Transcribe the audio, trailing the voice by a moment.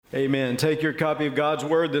Amen. Take your copy of God's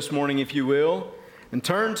Word this morning, if you will, and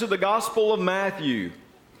turn to the Gospel of Matthew.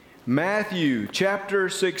 Matthew chapter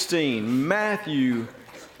 16. Matthew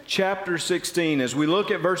chapter 16, as we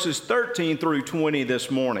look at verses 13 through 20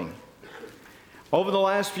 this morning. Over the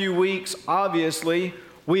last few weeks, obviously,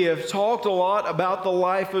 we have talked a lot about the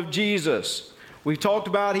life of Jesus. We've talked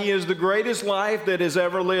about He is the greatest life that has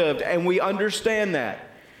ever lived, and we understand that.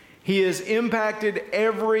 He has impacted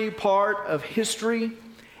every part of history,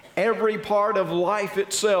 every part of life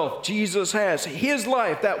itself. Jesus has. His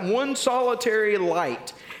life, that one solitary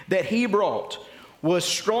light that He brought, was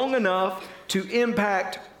strong enough to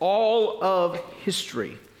impact all of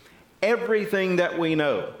history, everything that we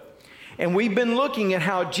know. And we've been looking at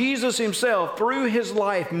how Jesus Himself, through His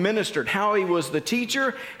life, ministered, how He was the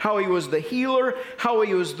teacher, how He was the healer, how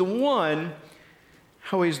He's the one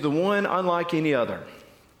unlike any other.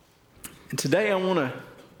 And today I want to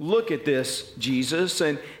look at this Jesus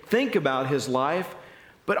and think about His life,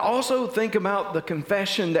 but also think about the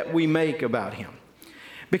confession that we make about Him.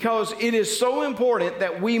 Because it is so important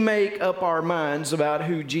that we make up our minds about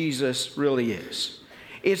who Jesus really is.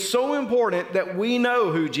 It's so important that we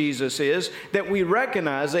know who Jesus is, that we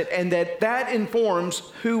recognize it, and that informs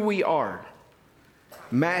who we are.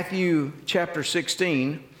 Matthew chapter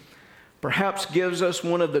 16 perhaps gives us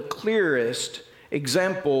one of the clearest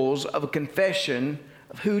examples of a confession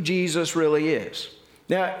of who Jesus really is.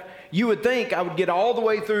 Now, you would think I would get all the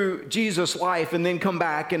way through Jesus' life and then come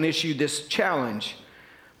back and issue this challenge.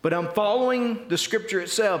 But I'm following the scripture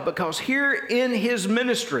itself, because here in His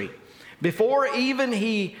ministry, before even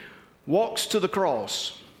He walks to the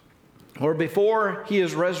cross, or before He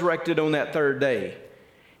is resurrected on that third day,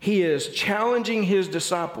 He is challenging His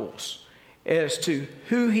disciples as to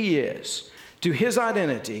who He is, to His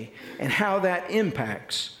identity, and how that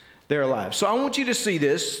impacts their lives. So I want you to see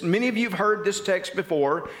this. Many of you have heard this text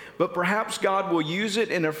before, but perhaps God will use it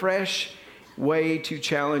in a fresh way to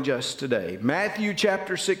challenge us today. Matthew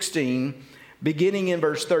chapter 16, beginning in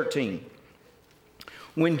verse 13.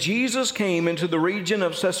 When Jesus came into the region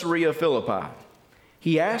of Caesarea Philippi,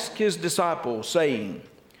 He asked His disciples, saying,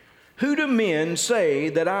 "Who do men say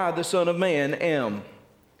that I, the Son of Man, am?"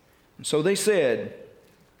 And so they said,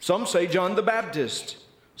 "Some say John the Baptist,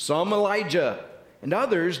 some Elijah, and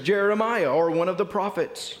others Jeremiah or one of the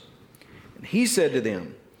prophets." And He said to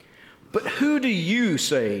them, "But who do you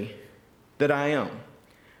say that I am?"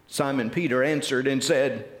 Simon Peter answered and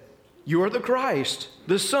said, "You are the Christ,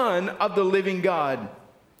 the Son of the living God."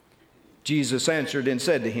 Jesus answered and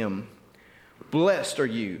said to him, "Blessed are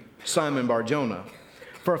you, Simon Bar-Jonah,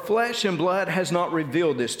 for flesh and blood has not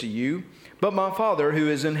revealed this to you, but my Father who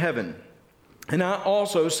is in heaven. And I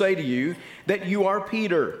also say to you that you are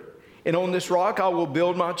Peter, and on this rock I will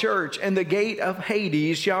build my church, and the gate of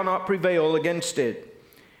Hades shall not prevail against it.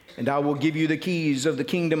 And I will give you the keys of the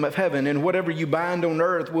kingdom of heaven, and whatever you bind on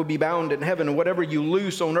earth will be bound in heaven, and whatever you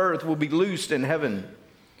loose on earth will be loosed in heaven."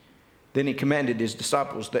 Then He commanded His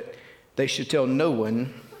disciples that they should tell no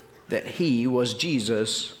one that He was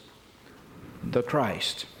Jesus the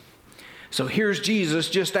Christ. So here's Jesus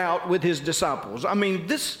just out with His disciples. I mean,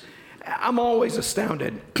 I'm always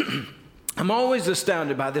astounded. I'm always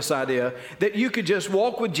astounded by this idea that you could just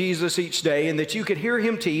walk with Jesus each day and that you could hear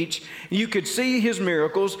Him teach, you could see His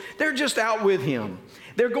miracles. They're just out with Him.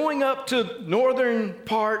 They're going up to the northern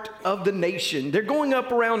part of the nation. They're going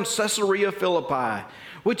up around Caesarea Philippi,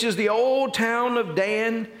 which is the old town of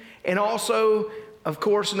Dan, and also, of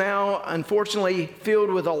course, now, unfortunately,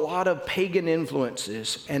 filled with a lot of pagan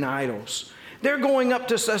influences and idols. They're going up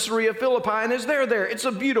to Caesarea Philippi, and as they're there, it's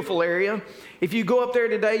a beautiful area. If you go up there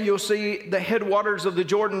today, you'll see the headwaters of the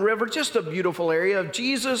Jordan River, just a beautiful area of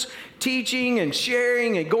Jesus teaching and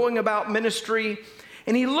sharing and going about ministry.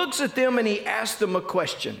 And He looks at them and He asks them a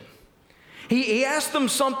question. He asked them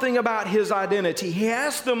something about His identity. He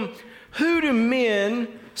asked them, "Who do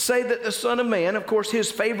men say that the Son of Man," of course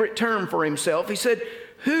His favorite term for Himself, He said,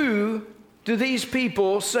 "Who do these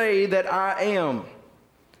people say that I am?"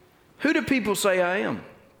 Who do people say I am?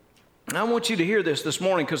 And I want you to hear this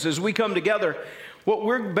morning, because as we come together, what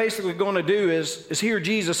we're basically going to do is hear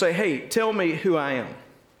Jesus say, "Hey, tell me who I am.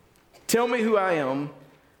 Tell me who I am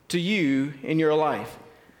to you in your life."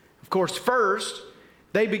 Of course, first,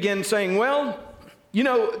 they begin saying, "Well, you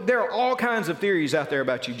know, there are all kinds of theories out there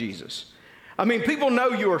about you, Jesus. I mean, people know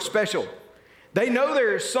you are special. They know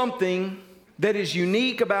there is something that is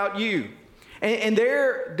unique about you. And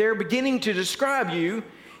they're beginning to describe you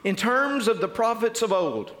in terms of the prophets of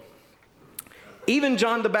old. Even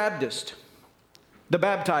John the Baptist, the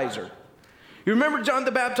baptizer. You remember John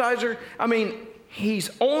the Baptizer? I mean, he's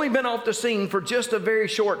only been off the scene for just a very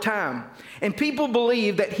short time. And people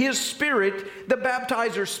believe that his spirit, the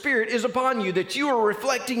baptizer's spirit, is upon you, that you are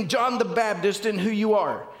reflecting John the Baptist in who you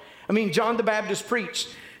are. I mean, John the Baptist preached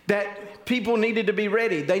that people needed to be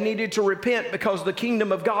ready. They needed to repent because the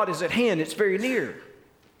kingdom of God is at hand. It's very near.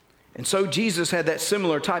 And so Jesus had that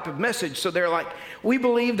similar type of message. So they're like, we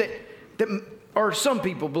believe that or some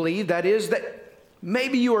people believe, that is, that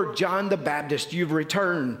maybe you are John the Baptist. You've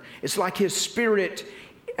returned. It's like his spirit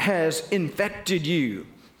has infected you.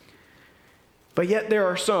 But yet there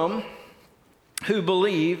are some who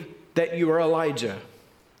believe that you are Elijah.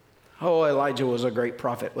 Oh, Elijah was a great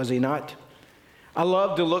prophet, was he not? I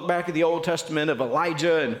love to look back at the Old Testament of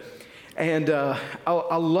Elijah, and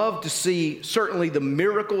I love to see certainly the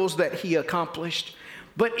miracles that he accomplished.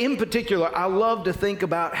 But in particular, I love to think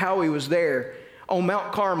about how he was there on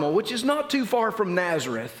Mount Carmel, which is not too far from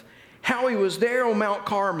Nazareth. How he was there on Mount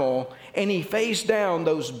Carmel and he faced down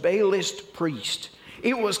those Baalist priests.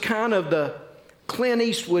 It was kind of the Clint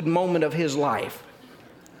Eastwood moment of his life.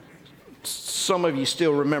 Some of you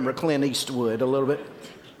still remember Clint Eastwood a little bit.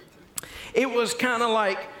 It was kind of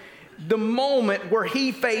like the moment where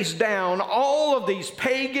he faced down all of these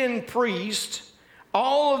pagan priests,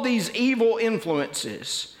 all of these evil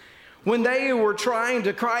influences. When they were trying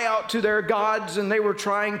to cry out to their gods and they were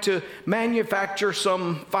trying to manufacture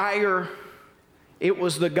some fire, it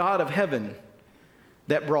was the God of heaven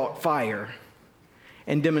that brought fire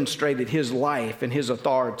and demonstrated his life and his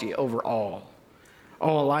authority over all.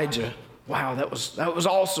 Oh, Elijah, wow, that was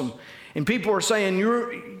awesome. And people are saying,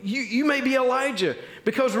 you may be Elijah.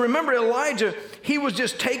 Because remember, Elijah, he was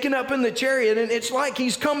just taken up in the chariot, and it's like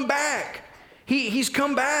he's come back. He's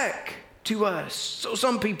come back to us. So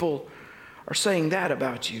some people are saying that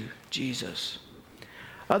about you, Jesus.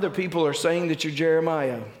 Other people are saying that you're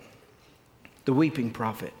Jeremiah, the weeping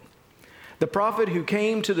prophet. The prophet who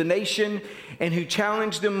came to the nation and who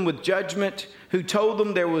challenged them with judgment, who told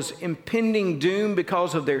them there was impending doom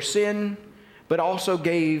because of their sin, but also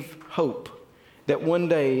gave hope that one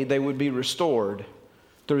day they would be restored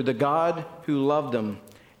through the God who loved them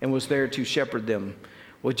and was there to shepherd them.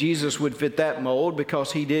 Well, Jesus would fit that mold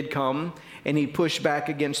because he did come and he pushed back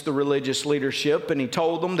against the religious leadership and he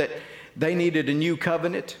told them that they needed a new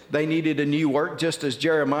covenant. They needed a new work, just as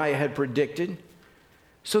Jeremiah had predicted.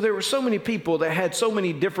 So there were so many people that had so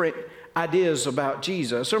many different ideas about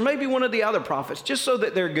Jesus, or maybe one of the other prophets, just so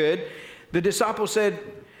that they're good. The disciples said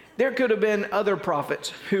there could have been other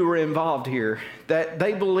prophets who were involved here, that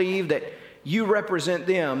they believe that you represent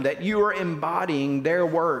them, that you are embodying their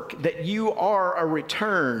work, that you are a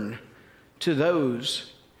return to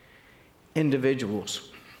those individuals.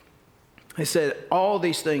 They said, all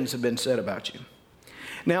these things have been said about you.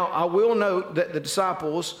 Now, I will note that the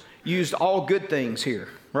disciples used all good things here,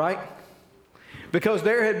 right? Because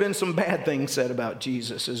there had been some bad things said about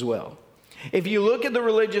Jesus as well. If you look at the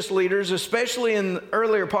religious leaders, especially in the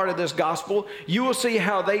earlier part of this gospel, you will see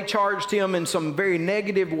how they charged him in some very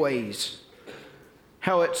negative ways.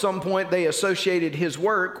 How at some point they associated his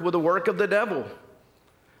work with the work of the devil.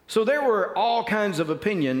 So there were all kinds of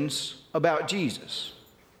opinions about Jesus.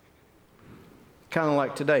 Kind of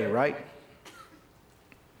like today, right?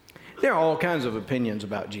 There are all kinds of opinions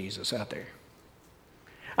about Jesus out there.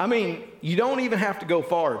 I mean, you don't even have to go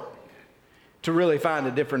far to really find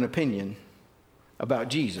a different opinion about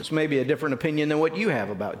Jesus. Maybe a different opinion than what you have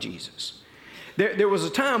about Jesus. There was a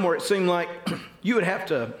time where it seemed like you would have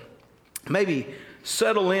to maybe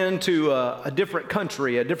settle into a different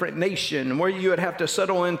country, a different nation, where you would have to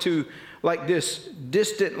settle into like this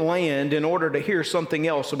distant land in order to hear something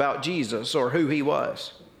else about Jesus or who he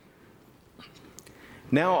was.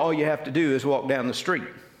 Now all you have to do is walk down the street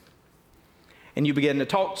and you begin to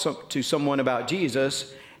talk to someone about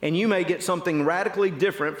Jesus, and you may get something radically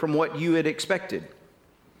different from what you had expected,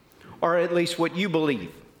 or at least what you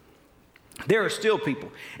believe. There are still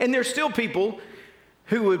people, and there's still people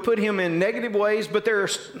who would put him in negative ways, but there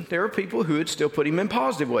are people who would still put him in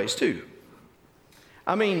positive ways too.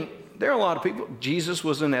 I mean, there are a lot of people. Jesus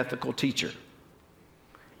was an ethical teacher.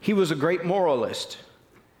 He was a great moralist.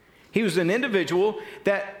 He was an individual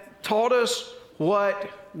that taught us what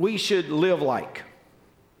we should live like.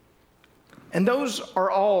 And those are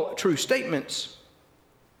all true statements.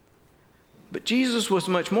 But Jesus was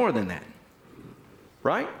much more than that,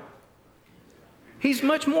 right? He's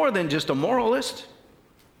much more than just a moralist.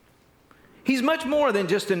 He's much more than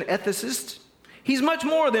just an ethicist. He's much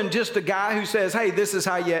more than just a guy who says, hey, this is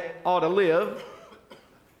how you ought to live.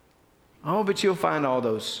 Oh, but you'll find all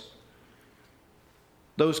those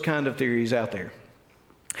kind of theories out there,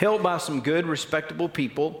 held by some good, respectable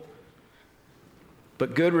people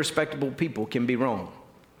but good, respectable people can be wrong.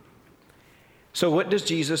 So what does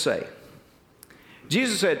Jesus say?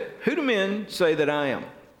 Jesus said, who do men say that I am?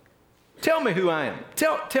 Tell me who I am.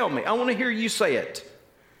 Tell me. I want to hear you say it.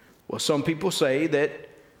 Well, some people say that,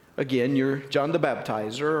 again, you're John the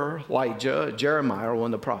Baptizer or Elijah, Jeremiah, or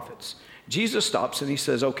one of the prophets. Jesus stops and he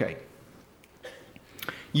says, okay,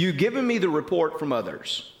 you've given me the report from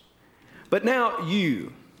others, but now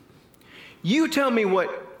you tell me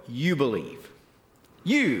what you believe.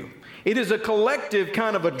 You. It is a collective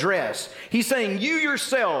kind of address. He's saying, you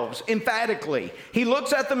yourselves, emphatically. He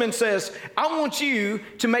looks at them and says, I want you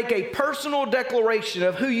to make a personal declaration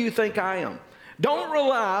of who you think I am. Don't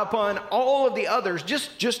rely upon all of the others.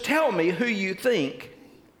 Just tell me who you think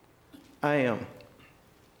I am.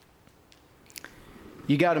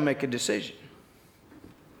 You got to make a decision.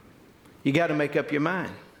 You got to make up your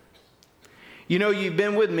mind. You know, you've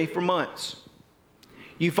been with me for months.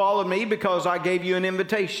 You followed me because I gave you an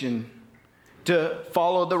invitation to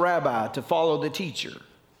follow the rabbi, to follow the teacher.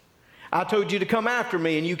 I told you to come after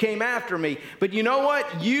me, and you came after me. But you know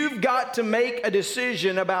what? You've got to make a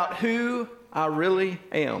decision about who I really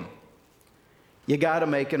am. You got to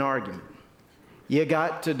make an argument. You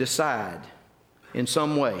got to decide in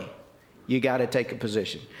some way. You got to take a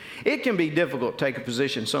position. It can be difficult to take a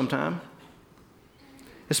position sometime,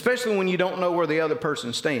 especially when you don't know where the other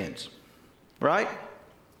person stands, right?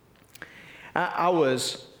 I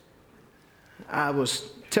was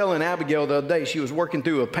telling Abigail the other day, she was working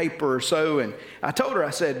through a paper or so, and I told her, I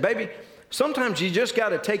said, baby, sometimes you just got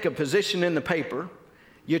to take a position in the paper.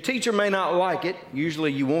 Your teacher may not like it.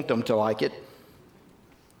 Usually you want them to like it.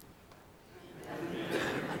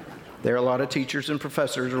 There are a lot of teachers and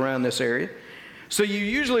professors around this area. So you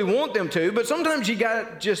usually want them to, but sometimes you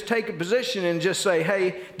got to just take a position and just say,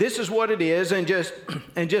 hey, this is what it is, and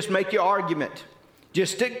just make your argument.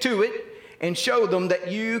 Just stick to it and show them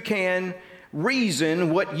that you can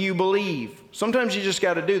reason what you believe. Sometimes you just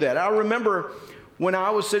got to do that. I remember when I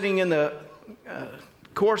was sitting in the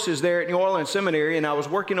courses there at New Orleans Seminary, and I was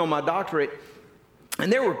working on my doctorate,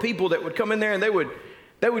 and there were people that would come in there and they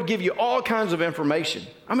would give you all kinds of information.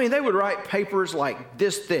 I mean, they would write papers like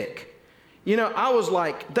this thick. You know, I was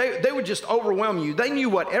like, they would just overwhelm you. They knew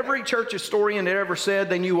what every church historian had ever said.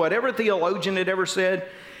 They knew what every theologian had ever said.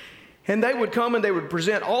 And they would come and they would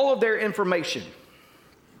present all of their information.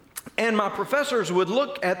 And my professors would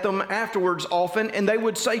look at them afterwards often, and they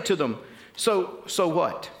would say to them, so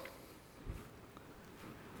what?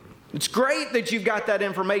 It's great that you've got that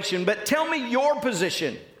information, but tell me your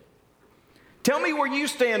position. Tell me where you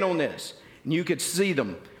stand on this. And you could see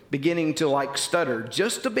them beginning to like stutter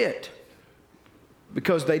just a bit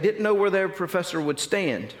because they didn't know where their professor would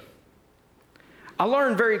stand. I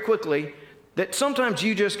learned very quickly that sometimes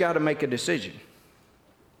you just got to make a decision,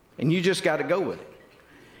 and you just got to go with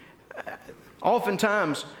it.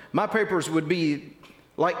 Oftentimes, my papers would be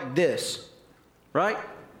like this, right?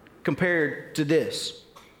 Compared to this.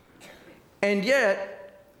 And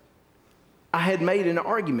yet, I had made an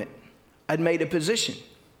argument. I'd made a position.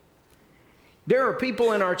 There are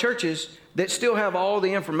people in our churches that still have all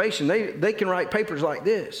the information. They can write papers like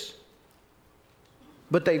this,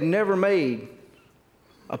 but they've never made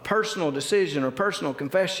a personal decision or personal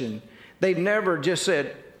confession. They've never just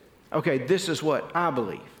said, okay, this is what I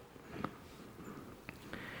believe.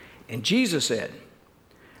 And Jesus said,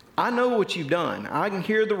 I know what you've done. I can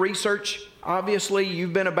hear the research. Obviously,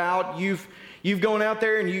 you've been about, you've gone out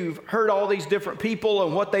there and you've heard all these different people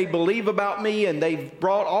and what they believe about me, and they've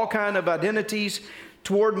brought all kind of identities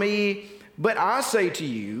toward me. But I say to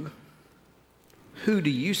you, who do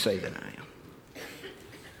you say that I am?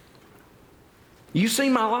 You've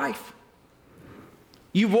seen my life.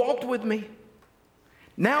 You've walked with me.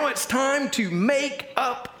 Now it's time to make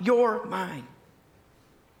up your mind.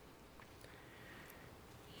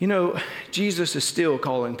 You know, Jesus is still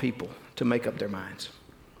calling people to make up their minds.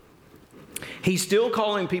 He's still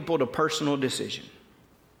calling people to personal decision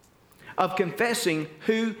of confessing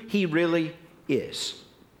who he really is.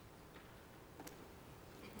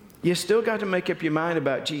 You still got to make up your mind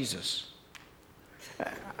about Jesus.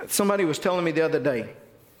 Somebody was telling me the other day,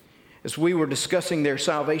 as we were discussing their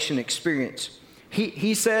salvation experience,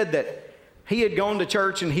 he said that he had gone to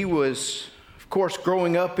church and he was, of course,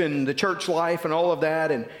 growing up in the church life and all of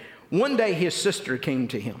that. And one day his sister came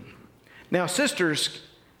to him. Now, sisters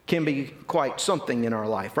can be quite something in our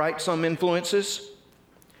life, right? Some influences.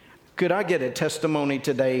 Could I get a testimony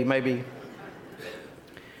today, maybe?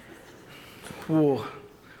 Whoa,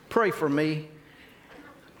 pray for me.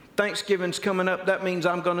 Thanksgiving's coming up. That means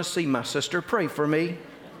I'm going to see my sister. Pray for me.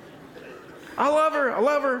 I love her. I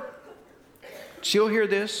love her. She'll hear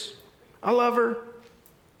this. I love her.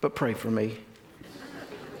 but pray for me.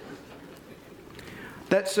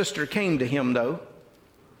 That sister came to him, though,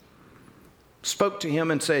 spoke to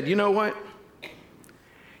him and said, you know what?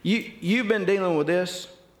 You've been dealing with this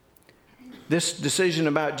decision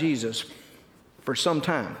about Jesus for some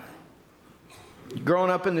time.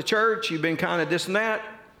 Growing up in the church, you've been kind of this and that.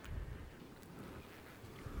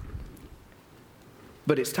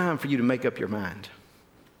 But it's time for you to make up your mind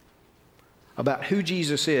about who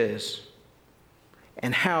Jesus is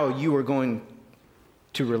and how you are going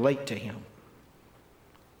to relate to him.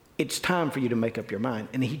 It's time for you to make up your mind.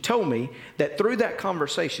 And he told me that through that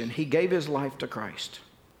conversation, he gave his life to Christ.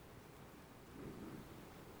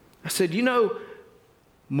 I said, you know,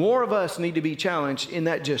 more of us need to be challenged in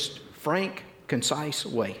that just frank, concise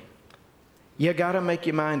way. You got to make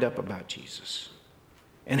your mind up about Jesus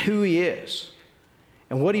and who he is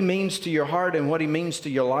and what he means to your heart and what he means to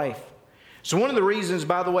your life. So one of the reasons,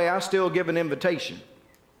 by the way, I still give an invitation.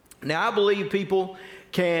 Now, I believe people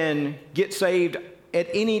can get saved at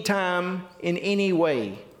any time, in any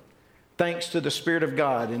way, thanks to the Spirit of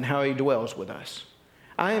God and how he dwells with us.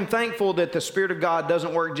 I am thankful that the Spirit of God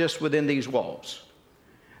doesn't work just within these walls.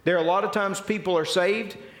 There are a lot of times people are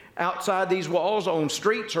saved outside these walls, on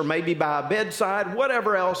streets, or maybe by a bedside,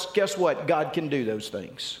 whatever else. Guess what? God can do those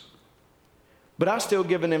things. But I still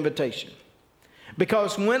give an invitation.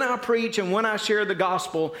 Because when I preach and when I share the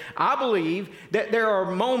gospel, I believe that there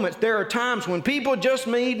are moments, there are times when people just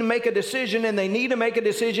need to make a decision, and they need to make a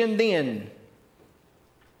decision then.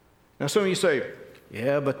 Now some of you say,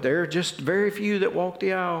 yeah, but there are just very few that walk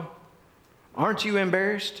the aisle. Aren't you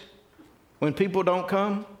embarrassed when people don't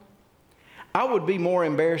come? I would be more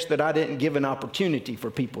embarrassed that I didn't give an opportunity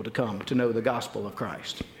for people to come to know the gospel of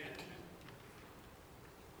Christ.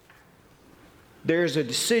 There's a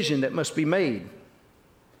decision that must be made.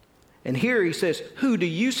 And here he says, who do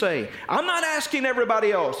you say? I'm not asking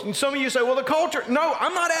everybody else. And some of you say, well, the culture. No,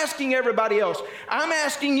 I'm not asking everybody else. I'm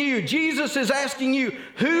asking you. Jesus is asking you,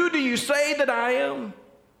 who do you say that I am?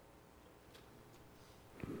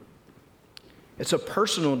 It's a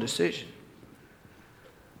personal decision.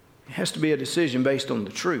 It has to be a decision based on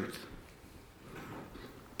the truth,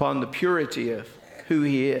 upon the purity of who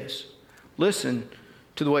he is. Listen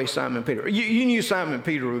to the way Simon Peter. You knew Simon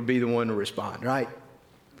Peter would be the one to respond, right?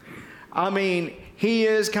 I mean, he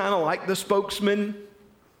is kind of like the spokesman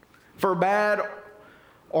for bad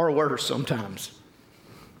or worse sometimes.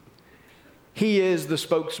 He is the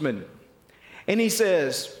spokesman. And he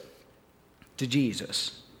says to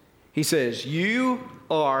Jesus, he says, you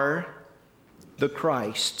are the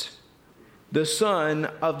Christ, the Son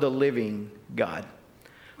of the living God.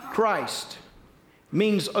 Christ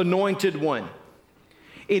means anointed one.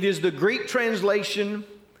 It is the Greek translation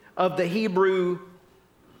of the Hebrew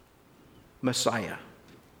Messiah,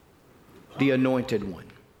 the anointed one,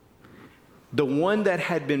 the one that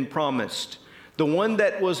had been promised, the one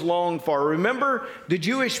that was longed for. Remember, the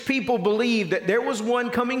Jewish people believed that there was one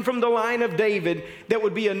coming from the line of David that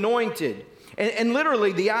would be anointed. And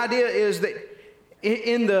literally, the idea is that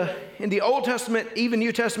in the Old Testament, even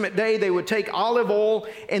New Testament day, they would take olive oil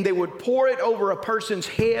and they would pour it over a person's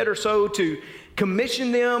head or so to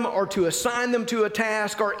commission them or to assign them to a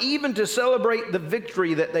task or even to celebrate the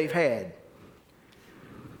victory that they've had.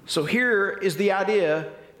 So here is the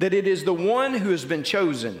idea that it is the one who has been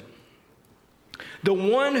chosen, the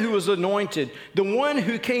one who was anointed, the one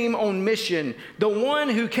who came on mission, the one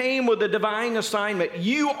who came with a divine assignment.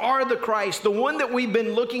 You are the Christ, the one that we've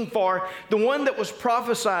been looking for, the one that was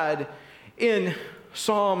prophesied in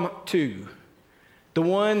Psalm 2, the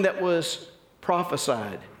one that was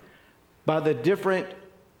prophesied by the different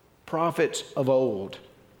prophets of old.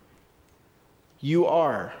 You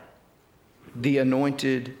are the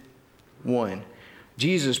anointed one.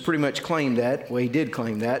 Jesus pretty much claimed that. Well, he did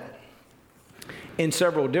claim that in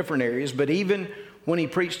several different areas, but even when he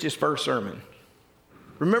preached his first sermon.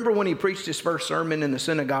 Remember when he preached his first sermon in the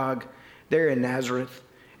synagogue there in Nazareth?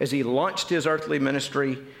 As he launched his earthly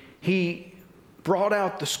ministry, he brought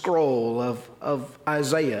out the scroll of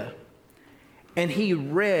Isaiah, and he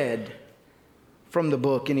read from the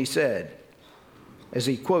book, and he said, as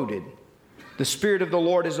he quoted, "The Spirit of the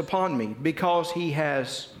Lord is upon me, because he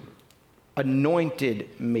has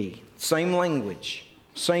anointed me." Same language,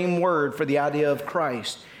 same word for the idea of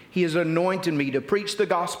Christ. He has anointed me to preach the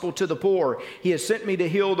gospel to the poor. He has sent me to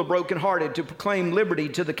heal the brokenhearted, to proclaim liberty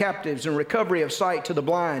to the captives and recovery of sight to the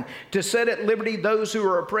blind, to set at liberty those who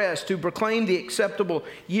are oppressed, to proclaim the acceptable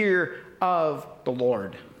year of the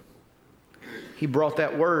Lord. He brought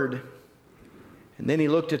that word, and then he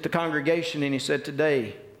looked at the congregation and he said,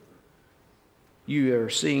 "Today, you are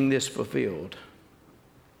seeing this fulfilled."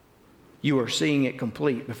 you are seeing it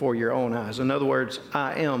complete before your own eyes. In other words,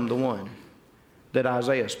 I am the one that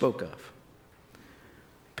Isaiah spoke of.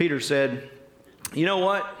 Peter said, you know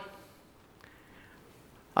what?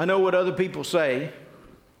 I know what other people say.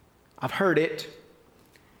 I've heard it.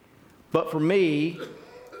 But for me,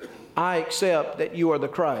 I accept that you are the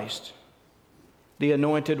Christ, the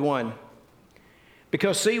anointed one.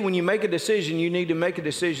 Because see, when you make a decision, you need to make a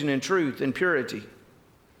decision in truth and purity.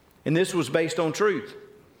 And this was based on truth.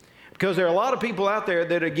 Because there are a lot of people out there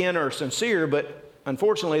that, again, are sincere, but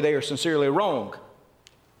unfortunately, they are sincerely wrong.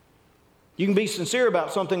 You can be sincere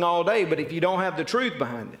about something all day, but if you don't have the truth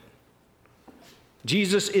behind it.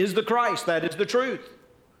 Jesus is the Christ. That is the truth.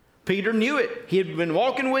 Peter knew it. He had been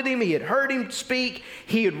walking with him. He had heard him speak.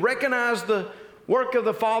 He had recognized the work of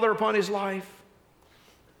the Father upon his life.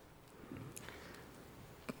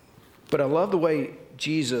 But I love the way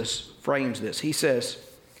Jesus frames this. He says,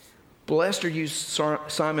 blessed are you,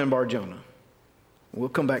 Simon Bar-Jonah. We'll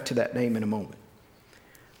come back to that name in a moment.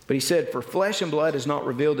 But he said, for flesh and blood has not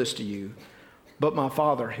revealed this to you, but my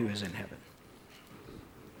Father who is in heaven.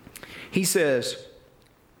 He says,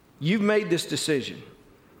 you've made this decision.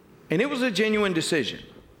 And it was a genuine decision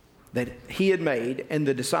that he had made and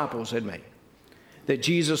the disciples had made. That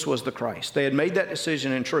Jesus was the Christ. They had made that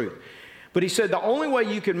decision in truth. But he said the only way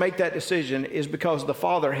you can make that decision is because the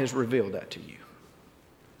Father has revealed that to you.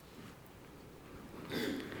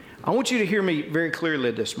 I want you to hear me very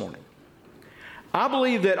clearly this morning. I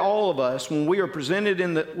believe that all of us, when we are presented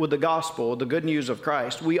with the gospel, the good news of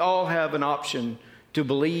Christ, we all have an option to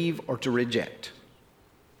believe or to reject.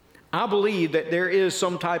 I believe that there is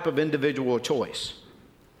some type of individual choice.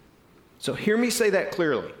 So hear me say that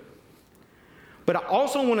clearly. But I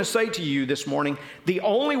also want to say to you this morning, the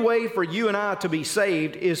only way for you and I to be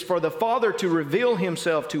saved is for the Father to reveal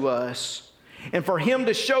himself to us and for him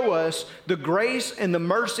to show us the grace and the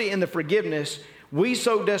mercy and the forgiveness we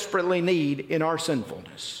so desperately need in our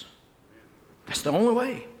sinfulness. That's the only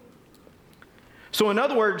way. So in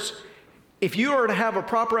other words, if you are to have a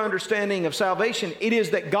proper understanding of salvation, it is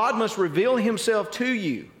that God must reveal himself to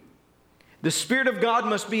you. The Spirit of God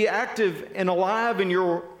must be active and alive in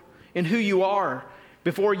who you are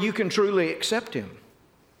before you can truly accept him.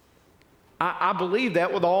 I believe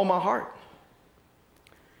that with all my heart.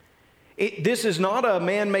 This is not a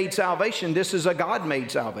man-made salvation. This is a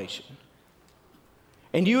God-made salvation.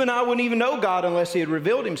 And you and I wouldn't even know God unless he had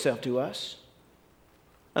revealed himself to us.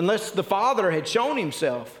 Unless the Father had shown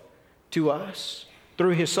himself to us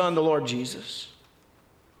through his Son, the Lord Jesus.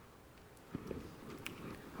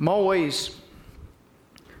 I'm always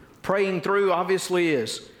praying through, obviously,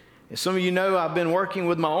 as some of you know, I've been working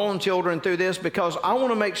with my own children through this because I want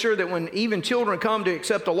to make sure that when even children come to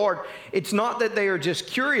accept the Lord, it's not that they are just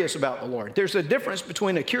curious about the Lord. There's a difference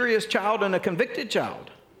between a curious child and a convicted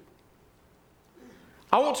child.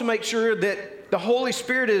 I want to make sure that the Holy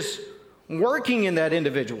Spirit is working in that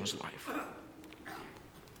individual's life.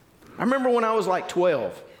 I remember when I was like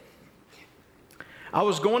 12, I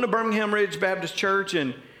was going to Birmingham Ridge Baptist Church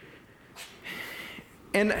and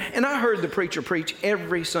I heard the preacher preach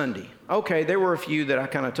every Sunday. Okay, there were a few that I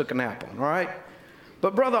kind of took a nap on, all right?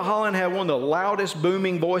 But Brother Holland had one of the loudest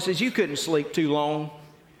booming voices. You couldn't sleep too long.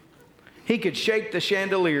 He could shake the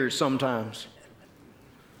chandeliers sometimes.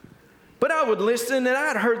 But I would listen and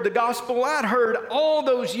I'd heard the gospel. I'd heard all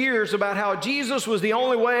those years about how Jesus was the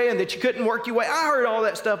only way and that you couldn't work your way. I heard all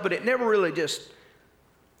that stuff, but it never really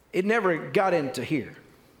it never got into here.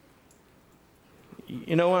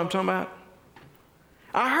 You know what I'm talking about?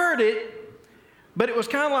 I heard it, but it was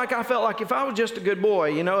kind of like I felt like if I was just a good boy,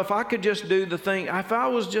 you know, if I could just do the thing, I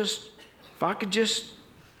was the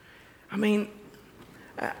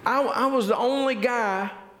only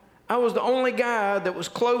guy. I was the only guy that was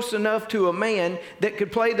close enough to a man that could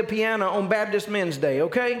play the piano on Baptist Men's Day,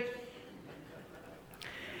 okay?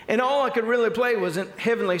 And all I could really play was in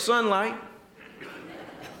Heavenly Sunlight.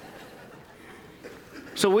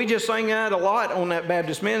 So we just sang that a lot on that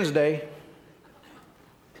Baptist Men's Day.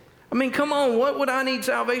 I mean, come on, what would I need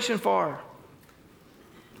salvation for?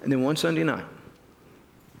 And then one Sunday night,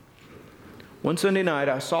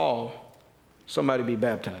 I saw somebody be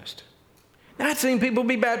baptized. Now, I'd seen people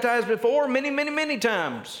be baptized before many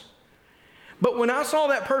times. But when I saw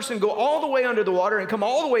that person go all the way under the water and come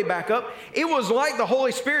all the way back up, it was like the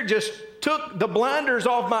Holy Spirit just took the blinders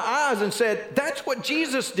off my eyes and said, that's what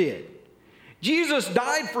Jesus did. Jesus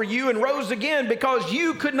died for you and rose again because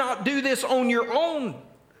you could not do this on your own.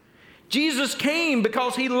 Jesus came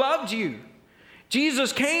because he loved you.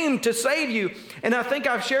 Jesus came to save you. And I think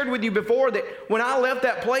I've shared with you before that when I left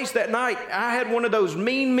that place that night, I had one of those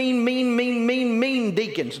mean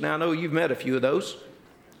deacons. Now, I know you've met a few of those.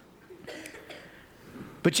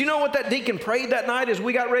 But you know what that deacon prayed that night as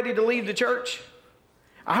we got ready to leave the church?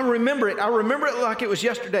 I remember it. I remember it like it was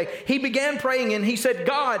yesterday. He began praying and he said,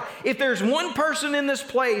 God, if there's one person in this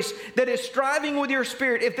place that is striving with your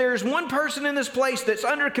Spirit, if there's one person in this place that's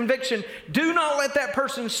under conviction, do not let that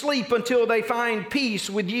person sleep until they find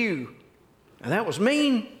peace with you. Now that was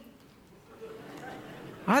mean.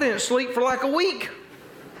 I didn't sleep for like a week.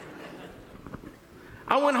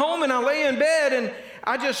 I went home and I lay in bed and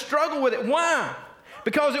I just struggled with it. Why?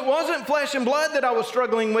 Because it wasn't flesh and blood that I was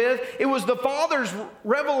struggling with. It was the Father's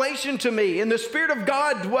revelation to me and the Spirit of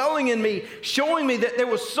God dwelling in me, showing me that there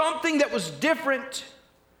was something that was different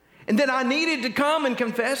and that I needed to come and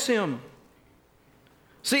confess Him.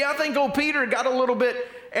 See, I think old Peter got a little bit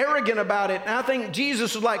arrogant about it. And I think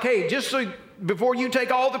Jesus was like, hey, just so before you take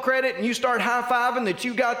all the credit and you start high-fiving that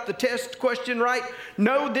you got the test question right,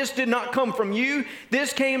 no, this did not come from you.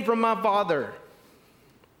 This came from my Father.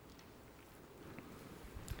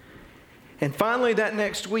 And finally, that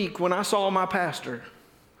next week, when I saw my pastor,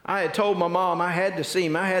 I had told my mom I had to see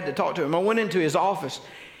him. I had to talk to him. I went into his office,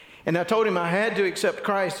 and I told him I had to accept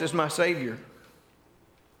Christ as my Savior.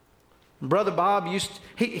 Brother Bob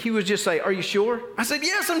he would just say, are you sure? I said,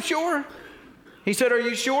 yes, I'm sure. He said, are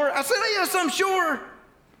you sure? I said, yes, I'm sure.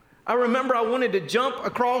 I remember I wanted to jump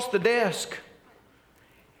across the desk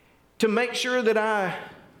to make sure that I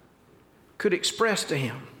could express to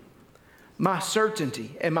him my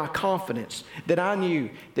certainty and my confidence that I knew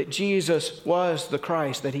that Jesus was the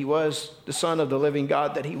Christ, that He was the Son of the living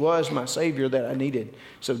God, that He was my Savior that I needed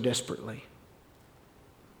so desperately.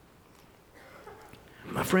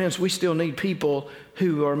 My friends, we still need people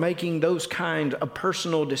who are making those kind of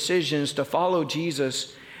personal decisions to follow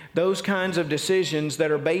Jesus, those kinds of decisions that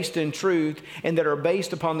are based in truth and that are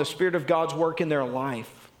based upon the Spirit of God's work in their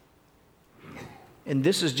life. And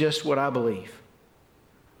this is just what I believe.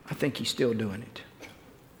 I think He's still doing it.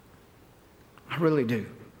 I really do.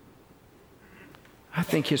 I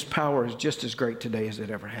think His power is just as great today as it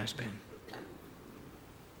ever has been.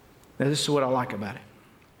 Now, this is what I like about it.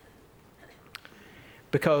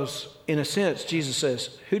 Because, in a sense, Jesus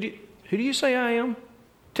says, who do you say I am?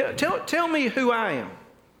 Tell me who I am.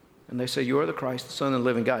 And they say, you are the Christ, the Son of the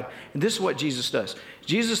living God. And this is what Jesus does.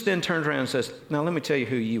 Jesus then turns around and says, now let me tell you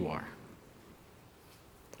who you are.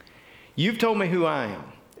 You've told me who I am.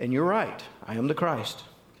 And you're right, I am the Christ.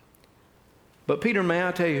 But Peter, may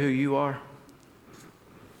I tell you who you are?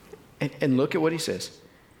 And look at what He says.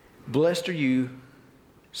 Blessed are you,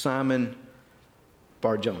 Simon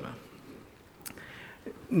Bar-Jonah.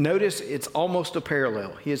 Notice it's almost a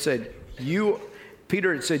parallel. He had said,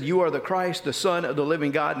 Peter had said, you are the Christ, the Son of the living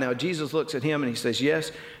God. Now Jesus looks at him and he says,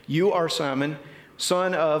 yes, you are Simon,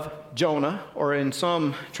 son of Jonah, or in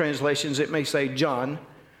some translations it may say John.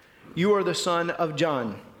 You are the son of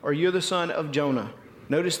John. Or you're the son of Jonah.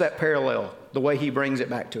 Notice that parallel, the way he brings it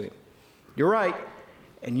back to him. You're right,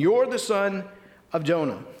 and you're the son of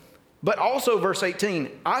Jonah. But also, verse 18,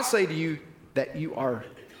 I say to you that you are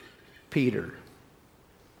Peter.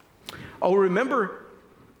 Oh, remember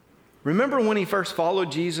when he first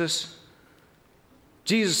followed Jesus?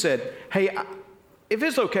 Jesus said, hey, if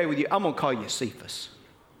it's okay with you, I'm going to call you Cephas.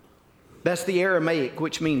 That's the Aramaic,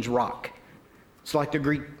 which means rock. It's like the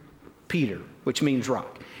Greek Peter, which means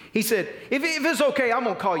rock. He said, if it's okay, I'm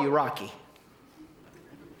going to call you Rocky.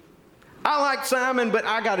 I like Simon, but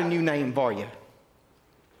I got a new name for you.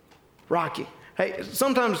 Rocky. Hey,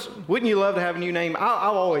 sometimes, wouldn't you love to have a new name?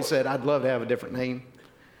 I've always said I'd love to have a different name.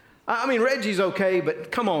 I mean, Reggie's okay,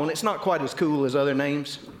 but come on, it's not quite as cool as other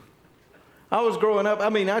names. I was growing up,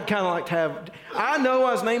 I'd kind of like to have, I know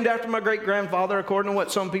I was named after my great-grandfather, according to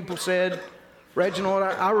what some people said. Reginald,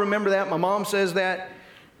 I remember that. My mom says that.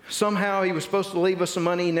 Somehow he was supposed to leave us some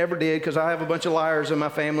money. He never did because I have a bunch of liars in my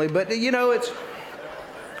family. But, you know, it's...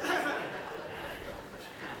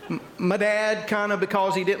 My dad, kind of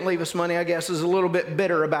because he didn't leave us money, I guess, is a little bit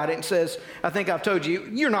bitter about it and says, I think I've told you,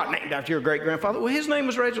 you're not named after your great-grandfather. Well, his name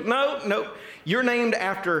was Reginald. No. You're named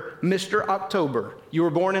after Mr. October. You were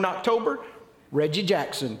born in October. Reggie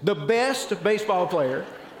Jackson, the best baseball player.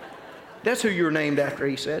 That's who you were named after,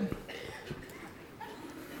 he said.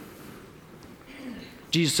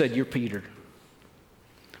 Jesus said, you're Peter.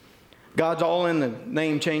 God's all in the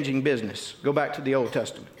name-changing business. Go back to the Old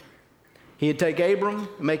Testament. He'd take Abram,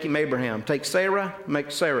 make him Abraham. Take Sarah,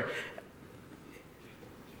 make Sarah.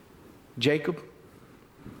 Jacob,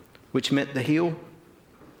 which meant the hill,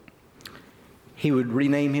 he would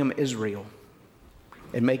rename him Israel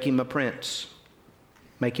and make him a prince,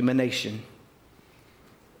 make him a nation.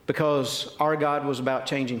 Because our God was about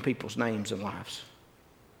changing people's names and lives.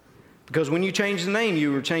 Because when you change the name,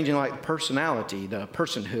 you were changing like the personality, the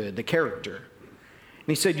personhood, the character. And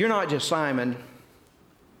he said, you're not just Simon,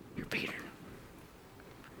 you're Peter.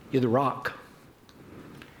 You're the rock.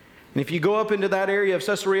 And if you go up into that area of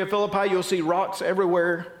Caesarea Philippi, you'll see rocks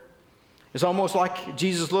everywhere. It's almost like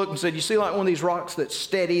Jesus looked and said, you see like one of these rocks that's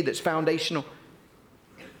steady, that's foundational?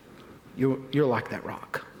 You're like that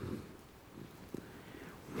rock.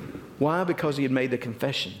 Why? Because he had made the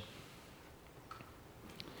confession.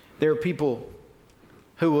 There are people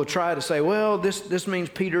who will try to say, well, this means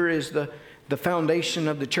Peter is the foundation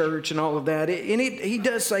of the church and all of that. He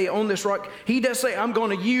does say on this rock, he does say, I'm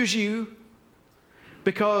going to use you,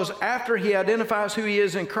 because after he identifies who he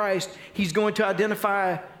is in Christ, he's going to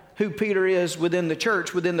identify who Peter is within the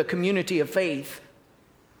church, within the community of faith.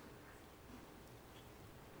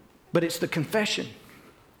 But it's the confession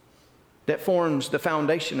that forms the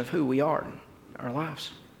foundation of who we are in our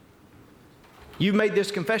lives. You've made this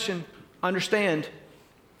confession, understand,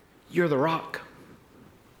 you're the rock.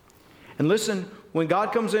 And listen, when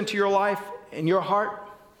God comes into your life and your heart,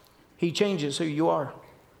 he changes who you are.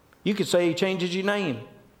 You could say he changes your name.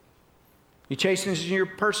 He changes your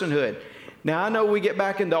personhood. Now, I know we get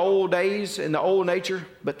back in the old days and the old nature,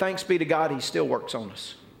 but thanks be to God, he still works on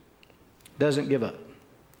us. Doesn't give up.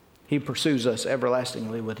 He pursues us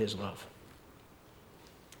everlastingly with his love.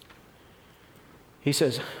 He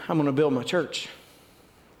says, I'm going to build my church.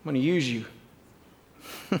 I'm going to use you.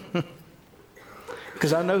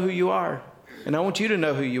 Because I know who you are. And I want you to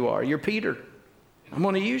know who you are. You're Peter. I'm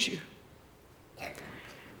going to use you.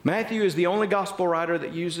 Matthew is the only gospel writer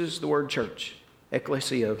that uses the word church,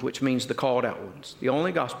 ecclesia, which means the called out ones. The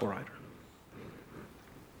only gospel writer.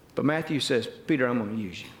 But Matthew says, Peter, I'm going to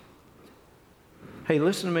use you. Hey,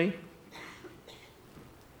 listen to me.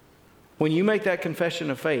 When you make that confession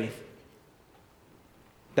of faith,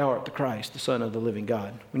 thou art the Christ, the Son of the living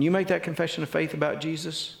God. When you make that confession of faith about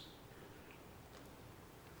Jesus,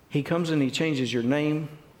 he comes and he changes your name.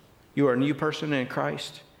 You are a new person in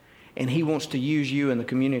Christ. And he wants to use you in the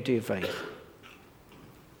community of faith.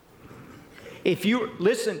 If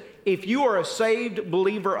you are a saved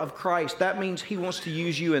believer of Christ, that means he wants to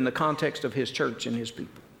use you in the context of his church and his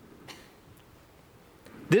people.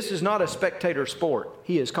 This is not a spectator sport.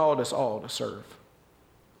 He has called us all to serve.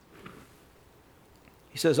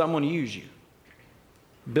 He says, I'm going to use you.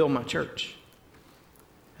 Build my church.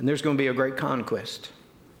 And there's going to be a great conquest,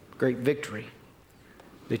 great victory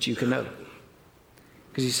that you can know.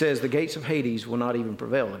 Because he says the gates of Hades will not even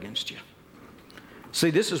prevail against you.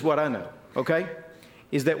 See, this is what I know, okay?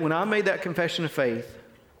 Is that when I made that confession of faith,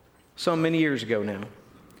 so many years ago now,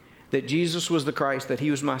 that Jesus was the Christ, that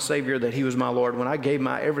he was my Savior, that he was my Lord, when I gave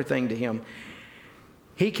my everything to him,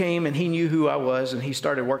 he came and he knew who I was, and he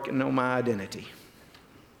started working on my identity.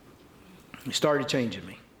 He started changing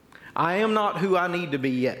me. I am not who I need to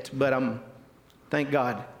be yet, but thank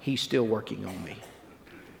God, he's still working on me.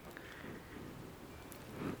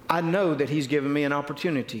 I know that he's given me an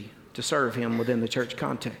opportunity to serve him within the church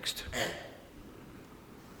context.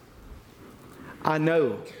 I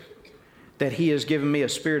know that he has given me a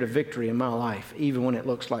spirit of victory in my life, even when it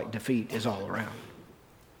looks like defeat is all around.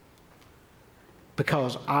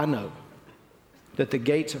 Because I know that the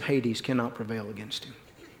gates of Hades cannot prevail against him.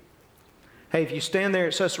 Hey, if you stand there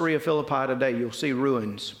at Caesarea Philippi today, you'll see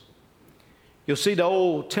ruins. You'll see the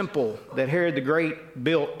old temple that Herod the Great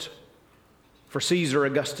built for Caesar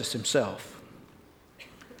Augustus himself.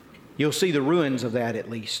 You'll see the ruins of that, at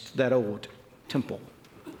least, that old temple.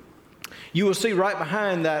 You will see right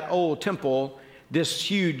behind that old temple this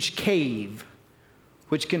huge cave,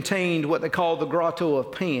 which contained what they call the Grotto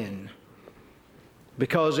of Pan,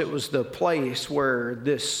 because it was the place where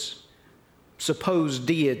this supposed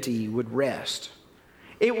deity would rest.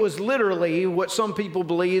 It was literally what some people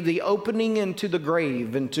believe the opening into the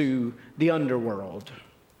grave, into the underworld.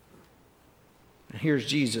 And here's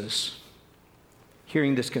Jesus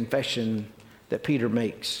hearing this confession that Peter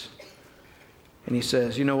makes. And he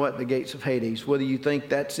says, you know what, the gates of Hades, whether you think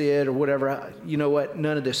that's it or whatever, you know what,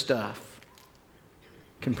 none of this stuff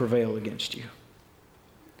can prevail against you.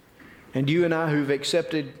 And you and I who've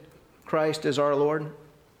accepted Christ as our Lord,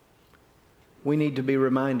 we need to be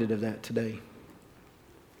reminded of that today.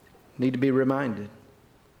 Need to be reminded.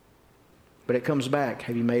 But it comes back,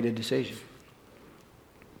 have you made a decision?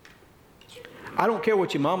 I don't care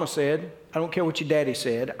what your mama said. I don't care what your daddy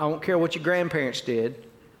said. I don't care what your grandparents did.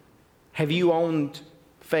 Have you owned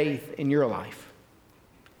faith in your life?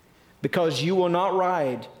 Because you will not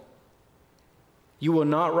ride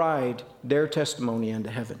their testimony into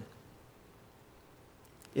heaven.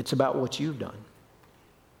 It's about what you've done.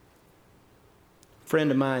 A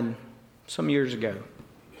friend of mine, some years ago,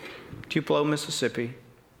 Tupelo, Mississippi,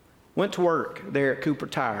 went to work there at Cooper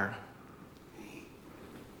Tire.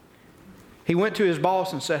 He went to his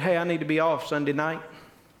boss and said, hey, I need to be off Sunday night.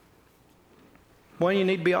 Why do you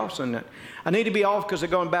need to be off Sunday night? I need to be off because they're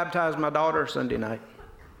going to baptize my daughter Sunday night.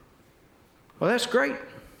 Well, that's great.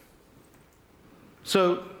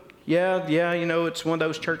 So, yeah, it's one of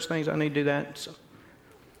those church things. I need to do that.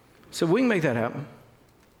 So we can make that happen.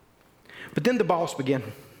 But then the boss began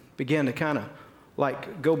to kind of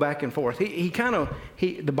like go back and forth.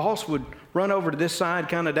 The boss would run over to this side,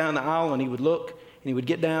 kind of down the aisle, and he would look, and he would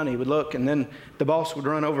get down, and he would look, and then the boss would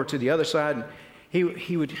run over to the other side, and he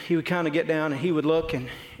would kind of get down, and he would look,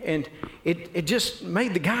 and it just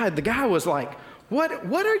made the guy was like, what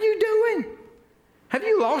are you doing? Have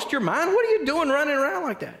you lost your mind? What are you doing running around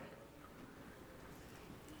like that?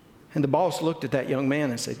 And the boss looked at that young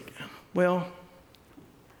man and said, well,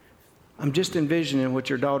 I'm just envisioning what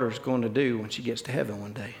your daughter's going to do when she gets to heaven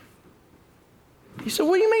one day. He said,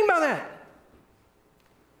 what do you mean by that?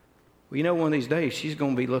 Well, one of these days she's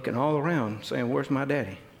going to be looking all around saying, where's my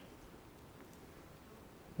daddy?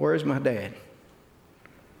 Where's my dad?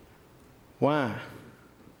 Why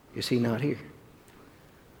is he not here?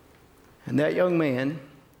 And that young man,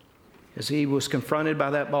 as he was confronted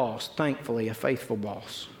by that boss, thankfully a faithful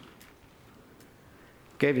boss,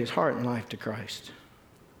 gave his heart and life to Christ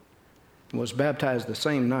and was baptized the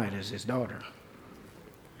same night as his daughter.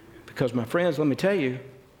 Because, my friends, let me tell you,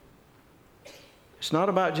 it's not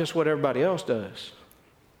about just what everybody else does.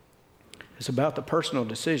 It's about the personal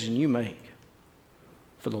decision you make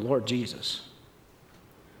for the Lord Jesus.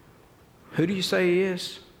 Who do you say he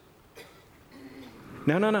is?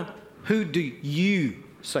 No. Who do you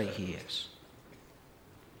say he is?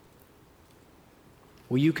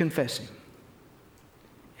 Will you confess him?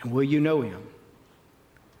 And will you know him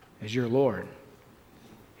as your Lord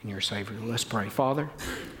and your Savior? Let's pray. Father,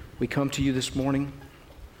 we come to you this morning.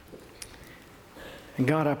 And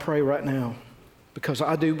God, I pray right now, because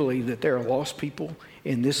I do believe that there are lost people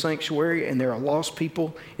in this sanctuary and there are lost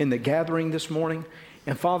people in the gathering this morning.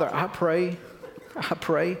 And Father, I pray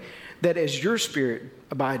that as your Spirit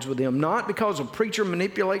abides with them, not because a preacher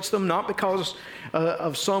manipulates them, not because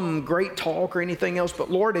of some great talk or anything else, but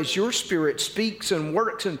Lord, as your Spirit speaks and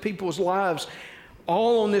works in people's lives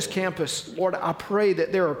all on this campus, Lord, I pray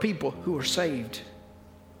that there are people who are saved.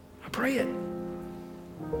 I pray it.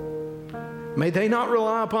 May they not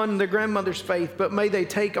rely upon their grandmother's faith, but may they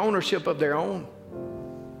take ownership of their own.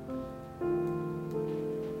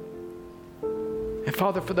 And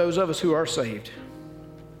Father, for those of us who are saved,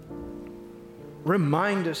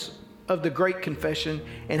 remind us of the great confession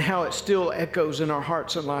and how it still echoes in our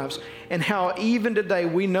hearts and lives, and how even today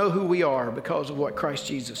we know who we are because of what Christ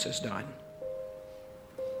Jesus has done.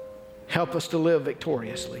 Help us to live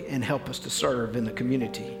victoriously and help us to serve in the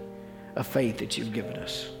community of faith that you've given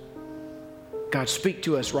us. God, speak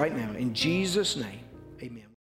to us right now in Jesus' name.